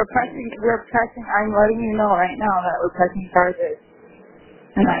that. We're pressing, I'm letting you know right now that we're pressing charges.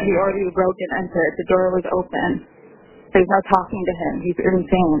 And that he already broke and entered. The door was open. He's not talking to him. He's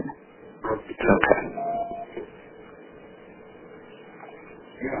insane. Okay.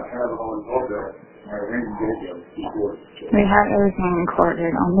 We had everything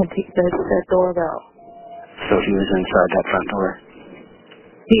recorded on the doorbell. So he was inside that front door?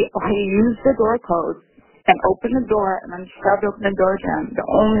 He used the door code and opened the door and then shoved open the door jam. The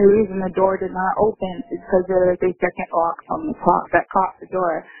only reason the door did not open is because there was a second lock on the top that caught the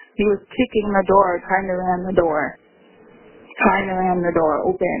door. He was kicking the door, trying to ram the door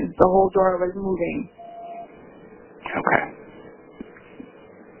open. The whole door was moving. Okay.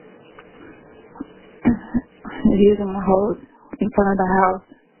 He's using the hose in front of the house.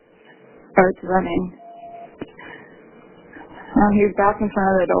 Or it's running. He's back in front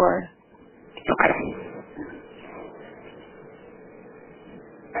of the door. Okay.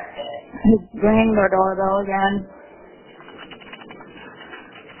 He's ringing the doorbell again.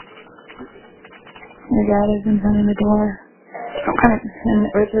 My dad is in front of the door. Okay. And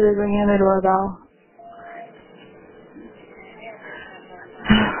Richard is ringing the doorbell.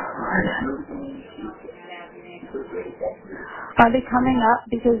 Are they coming up?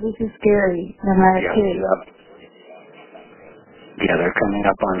 Because this is scary. No matter kid. Yeah, they're coming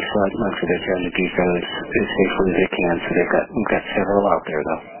up on foot. Most of they're trying to do so as safely as they can. So we've got several out there,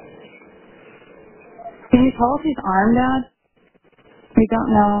 though. Can you tell if he's armed, Dad? We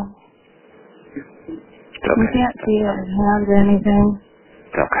don't know. Okay. We can't see his hands or anything.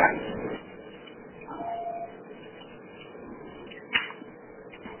 Okay.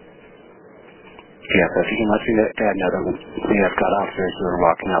 Yeah, so if you can let me know that we have got officers who are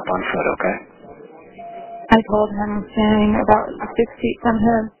walking up on foot, okay? I told him I'm standing about 6 feet from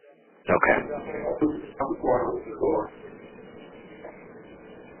him. Okay.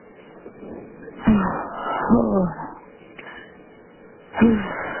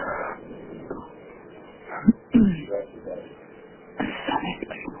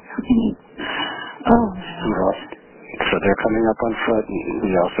 So they're coming up on foot, and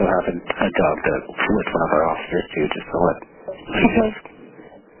we also have a dog that with one of our officers too, just to let. Okay.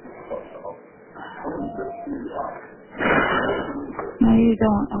 No, you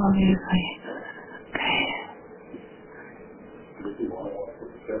don't, obviously. Okay.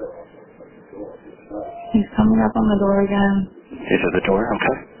 He's coming up on the door again. Is it the door?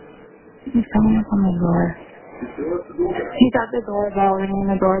 Okay. He's coming up on the door. He's at the doorbell, ringing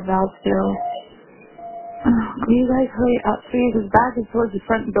the doorbell still. Oh, can you guys hurry up, please? His back is towards the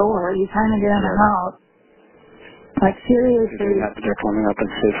front door. He's trying to get in the house. Like, seriously. They're coming up as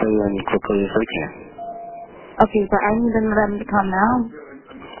safely and quickly as they can. Okay, but I need them to come now.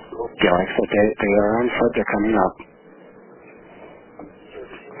 Yeah, like I said, they are on foot. They're coming up.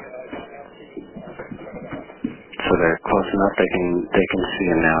 So they're close enough. They can see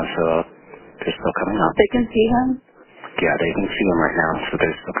him now. So they're still coming up. They can see him? Yeah, they can see him right now. So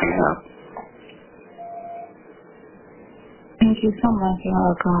they're still coming up. Thank you so much.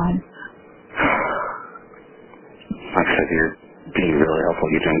 Oh God. Like I said, you're being really helpful.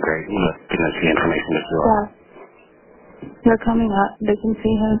 You're doing great. You're giving us the information as well. Yeah. They're coming up. They can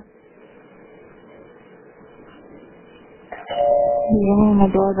see him. He's ringing the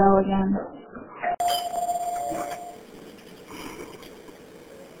doorbell again.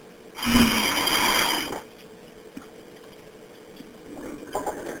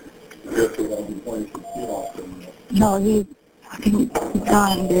 No, he's fucking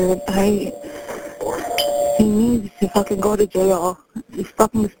dying, dude. He needs to fucking go to jail. He's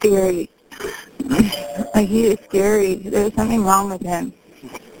fucking scary. Like, he is scary. There's something wrong with him.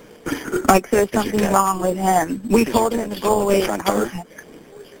 Like, there's something wrong with him. We told him to go away.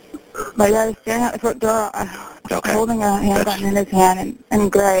 My dad is standing at the front door, holding a handgun in his hand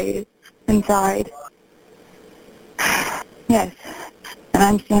and gray inside. Yes. And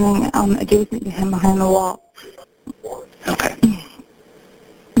I'm standing adjacent to him behind the wall. Okay.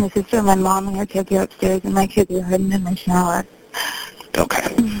 My sister and my mom and her kids are upstairs, and my kids are hiding in my shower.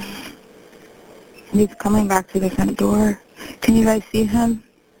 Okay. He's coming back to the front door. Can you guys see him?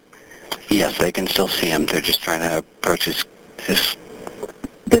 Yes, they can still see him. They're just trying to approach his...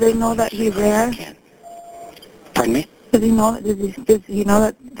 Do they know that he's there? Pardon me? Does he know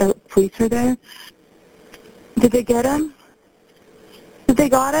that the police are there? Did they get him? Did they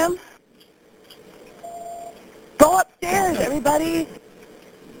got him? Go upstairs, everybody.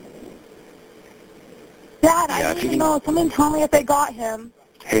 Dad, I need to know. Someone tell me if they got him.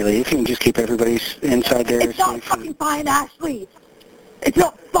 Haley, if you can just keep everybody inside there. It's not fucking fine, Ashley. It's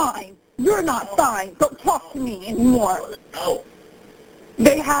not fine. You're not fine. Don't talk to me anymore. No.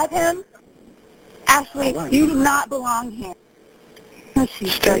 They have him? Ashley, you do not belong here. No, she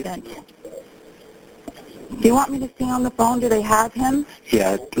doesn't. Do you want me to stay on the phone? Do they have him?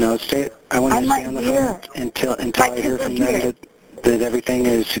 Yeah, no, stay. I want you to stay on the phone until I hear from them that everything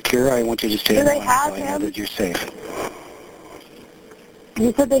is secure. I want you to stay on the phone until I know that you're safe.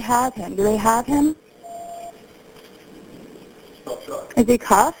 You said they have him. Do they have him? Is he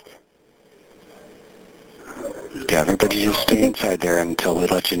cuffed? Yeah, everybody just stay inside there until we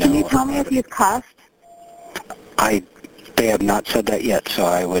let you know. Can you tell me if he's cuffed? They have not said that yet, so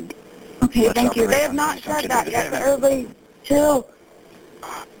I would... Okay, thank you. They have not said that yet, but everybody chill.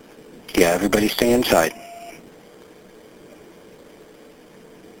 Yeah, everybody stay inside.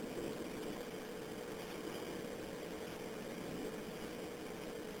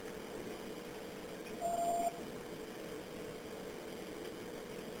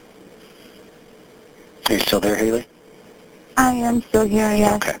 Are you still there, Haley? I am still here,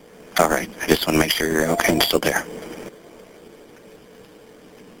 yes. Okay. All right. I just want to make sure you're okay and still there.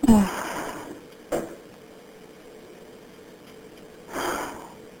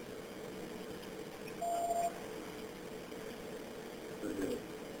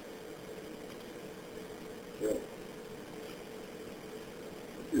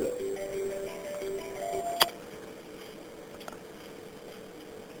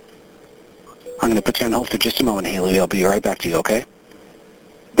 I'm going to put you on hold for just a moment, Haley. I'll be right back to you, okay?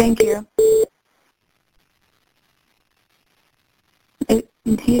 Thank you.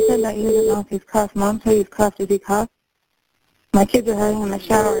 He said that he doesn't know if he's cuffed. Mom said he's cuffed. Is he cuffed? My kids are hiding in the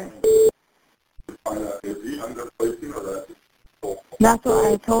shower. That's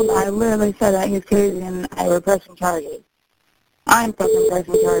what I told him. I literally said that he's crazy and I were pressing charges. I'm fucking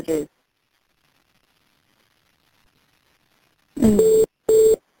pressing charges.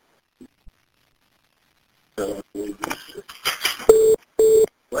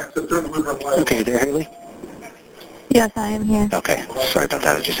 Okay, there, Haley? Yes, I am here. Okay. Sorry about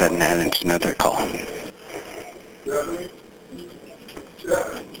that. I just had another call.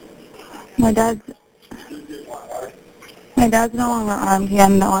 My dad's no longer armed. He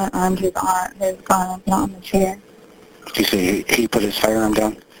had no armed. His gun is not on the chair. You say he put his firearm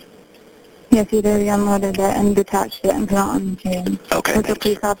down? Yes, he did. He unloaded it and detached it and put it on the chair. Okay. With the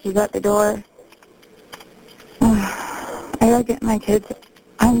police officers at the door. I gotta get my kids.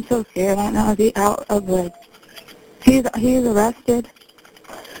 I'm so scared right now. Is he out of the... He's arrested.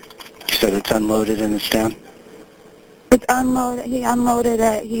 You said it's unloaded and it's down? It's unloaded. He unloaded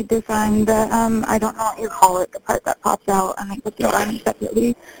it. He disarmed the, I don't know what you call it, the part that pops out, and they put the gun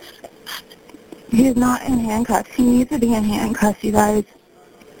separately. He's not in handcuffs. He needs to be in handcuffs, you guys.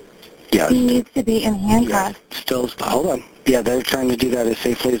 Yeah. He needs to be in handcuffs. Yeah, still, hold on. Yeah, they're trying to do that as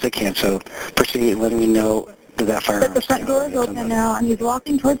safely as they can, so proceed letting me know that firearm. But the front door is open now, and he's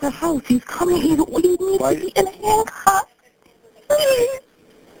walking towards the house. He's coming. He needs to be in handcuffs. Please.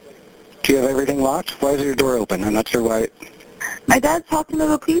 Do you have everything locked? Why is your door open? I'm not sure why. My dad's talking to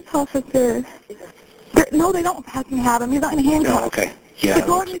the police officer. No, they don't fucking have him. He's not in handcuffs. Oh, okay. Yeah. The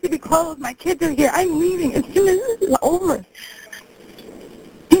door needs to be closed. My kids are here. I'm leaving as soon as this is over.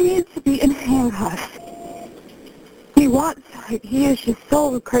 He needs to be in handcuffs. He is just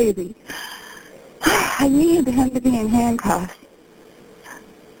so crazy. I need him to be in handcuffs.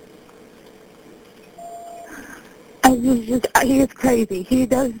 He is crazy.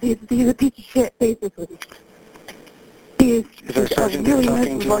 He's a piece of shit, basically. Is our sergeant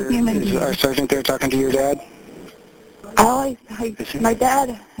there talking to your dad? My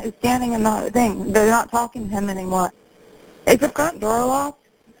dad is standing in the thing. They're not talking to him anymore. Is the front door locked?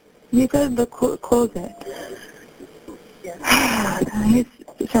 You could close it. He's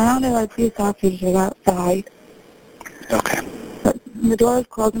surrounded by police officers outside. Okay. But the door is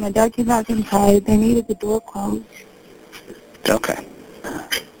closed and my dad came back inside. They needed the door closed. Okay.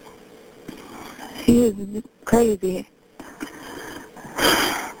 He is crazy.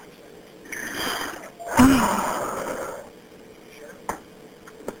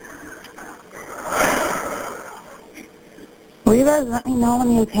 Will you guys let me know when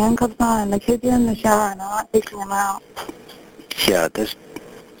he has handcuffs on? The kids are in the shower and I'm not taking them out. Yeah, at this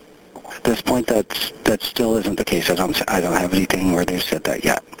point, that still isn't the case. I don't have anything where they've said that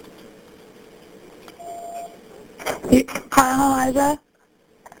yet. Hi, Elijah.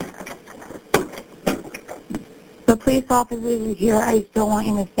 The police officers are here. I still want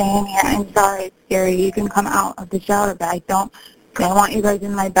you to stay in here. I'm sorry, it's scary. You can come out of the shower, but I want you guys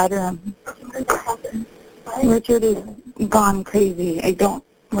in my bedroom. Richard is gone crazy.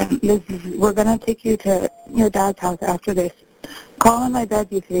 We're gonna take you to your dad's house after this. Call in my bed,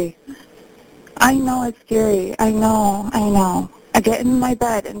 you three. I know it's scary. I know. I get in my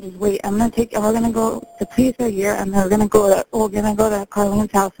bed and just wait. We're gonna go, the police are here and we're gonna go to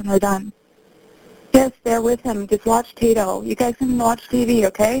Carlene's house and we're done. Yes, they're with him. Just watch Tato. You guys can watch TV,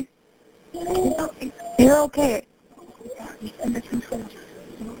 okay? You're okay.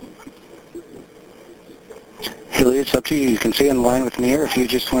 Haley, it's up to you. You can stay in line with me, or if you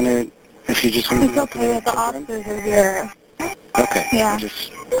just want to. It's okay. The officers are here. Okay. Yeah. I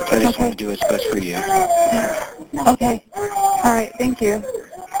just want to do what's best for you. Okay. All right. Thank you.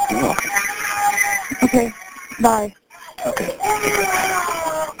 You're welcome. Okay. Bye. Okay.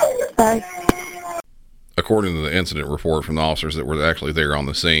 Bye. According to the incident report from the officers that were actually there on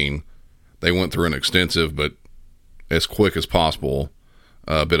the scene, they went through an extensive but as quick as possible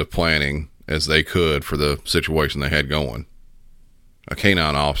bit of planning as they could for the situation they had going. A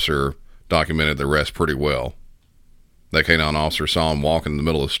canine officer documented the arrest pretty well. That canine officer saw him walking in the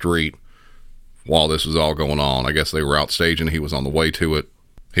middle of the street while this was all going on. I guess they were out staging. He was on the way to it.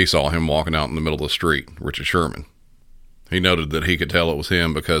 He saw him walking out in the middle of the street, Richard Sherman. He noted that he could tell it was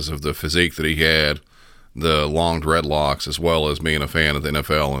him because of the physique that he had, the long dreadlocks, as well as being a fan of the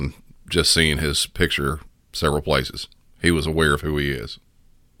NFL and just seeing his picture several places. He was aware of who he is.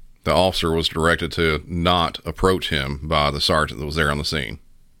 The officer was directed to not approach him by the sergeant that was there on the scene,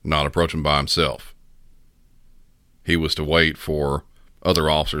 not approach him by himself. He was to wait for other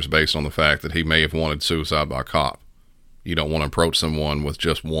officers based on the fact that he may have wanted suicide by cop. You don't want to approach someone with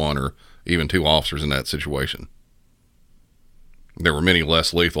just one or even two officers in that situation. There were many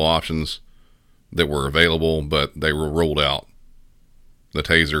less lethal options that were available, but they were ruled out. The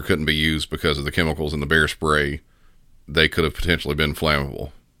taser couldn't be used because of the chemicals in the bear spray. They could have potentially been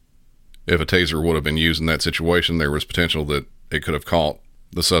flammable. If a taser would have been used in that situation, there was potential that it could have caught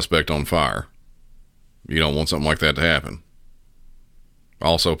the suspect on fire. You don't want something like that to happen.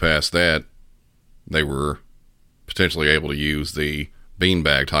 Also past that, they were potentially able to use the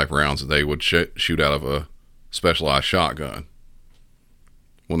beanbag type rounds that they would shoot out of a specialized shotgun.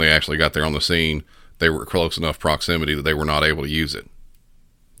 When they actually got there on the scene, they were close enough proximity that they were not able to use it.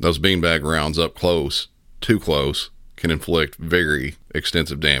 Those beanbag rounds up close, too close, can inflict very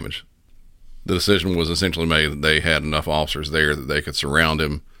extensive damage. The decision was essentially made that they had enough officers there that they could surround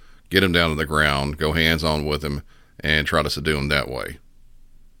him, get him down to the ground, go hands-on with him, and try to subdue him that way.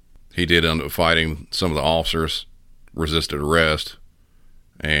 He did end up fighting some of the officers, resisted arrest,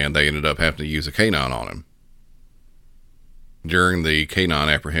 and they ended up having to use a canine on him. During the canine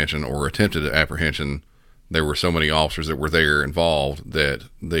apprehension or attempted apprehension, there were so many officers that were there involved that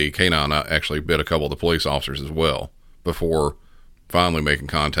the canine actually bit a couple of the police officers as well before finally making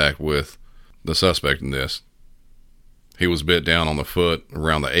contact with the suspect in this. He was bit down on the foot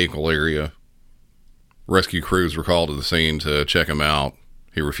around the ankle area. Rescue crews were called to the scene to check him out.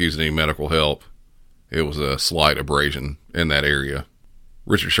 He refused any medical help. It was a slight abrasion in that area.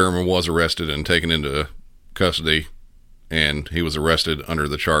 Richard Sherman was arrested and taken into custody, and he was arrested under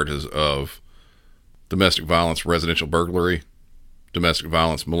the charges of domestic violence, residential burglary, domestic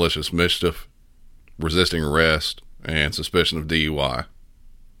violence, malicious mischief, resisting arrest, and suspicion of DUI.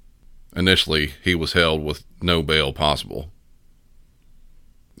 Initially, he was held with no bail possible.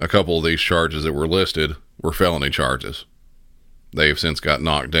 A couple of these charges that were listed were felony charges. They have since got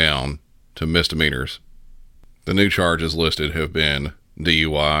knocked down to misdemeanors. The new charges listed have been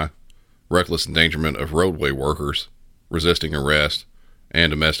DUI, reckless endangerment of roadway workers, resisting arrest, and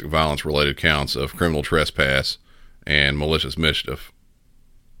domestic violence related counts of criminal trespass and malicious mischief.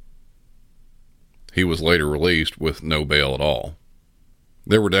 He was later released with no bail at all.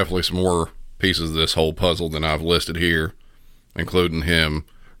 There were definitely some more pieces of this whole puzzle than I've listed here, including him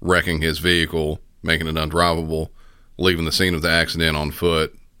wrecking his vehicle, making it undrivable, leaving the scene of the accident on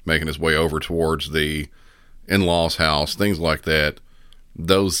foot, making his way over towards the in-law's house, things like that.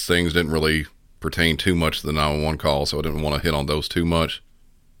 Those things didn't really pertain too much to the 911 call, so I didn't want to hit on those too much.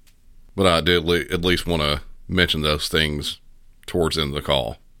 But I did at least want to mention those things towards the end of the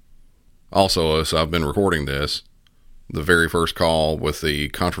call. Also, as I've been recording this, the very first call with the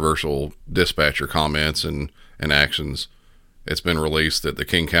controversial dispatcher comments and actions, it's been released that the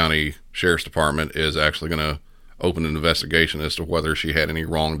King County Sheriff's Department is actually going to open an investigation as to whether she had any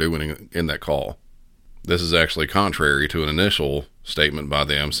wrongdoing in that call. This is actually contrary to an initial statement by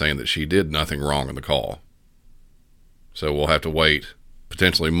them saying that she did nothing wrong in the call. So we'll have to wait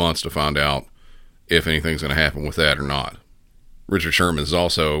potentially months to find out if anything's going to happen with that or not. Richard Sherman has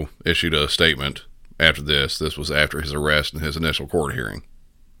also issued a statement after this. This was after his arrest and his initial court hearing.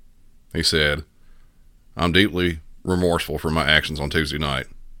 He said, "I'm deeply remorseful for my actions on Tuesday night.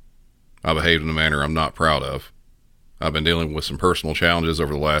 I behaved in a manner I'm not proud of. I've been dealing with some personal challenges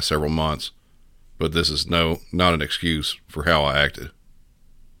over the last several months, but this is not an excuse for how I acted.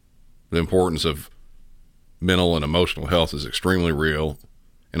 The importance of mental and emotional health is extremely real,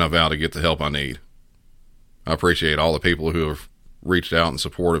 and I vow to get the help I need. I appreciate all the people who have reached out in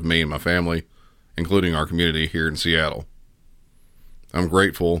support of me and my family, including our community here in Seattle. I'm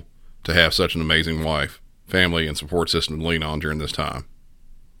grateful to have such an amazing wife, family, and support system to lean on during this time."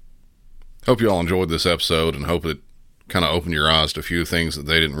 Hope you all enjoyed this episode, and hope it kind of opened your eyes to a few things that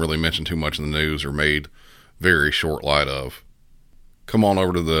they didn't really mention too much in the news or made very short light of. Come on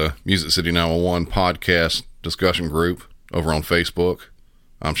over to the Music City 911 podcast discussion group over on Facebook.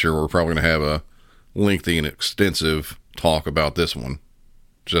 I'm sure we're probably going to have a lengthy and extensive talk about this one,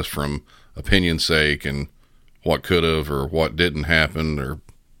 just from opinion's sake and what could have or what didn't happen, or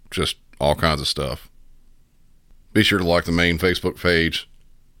just all kinds of stuff. Be sure to like the main Facebook page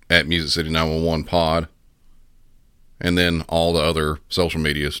at Music City 911 Pod, and then all the other social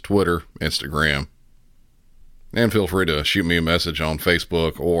medias, Twitter, Instagram. And feel free to shoot me a message on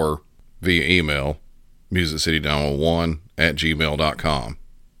Facebook or via email, musiccity911@gmail.com.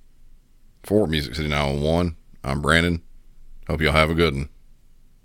 For Music City 911, I'm Brandon. Hope y'all have a good one.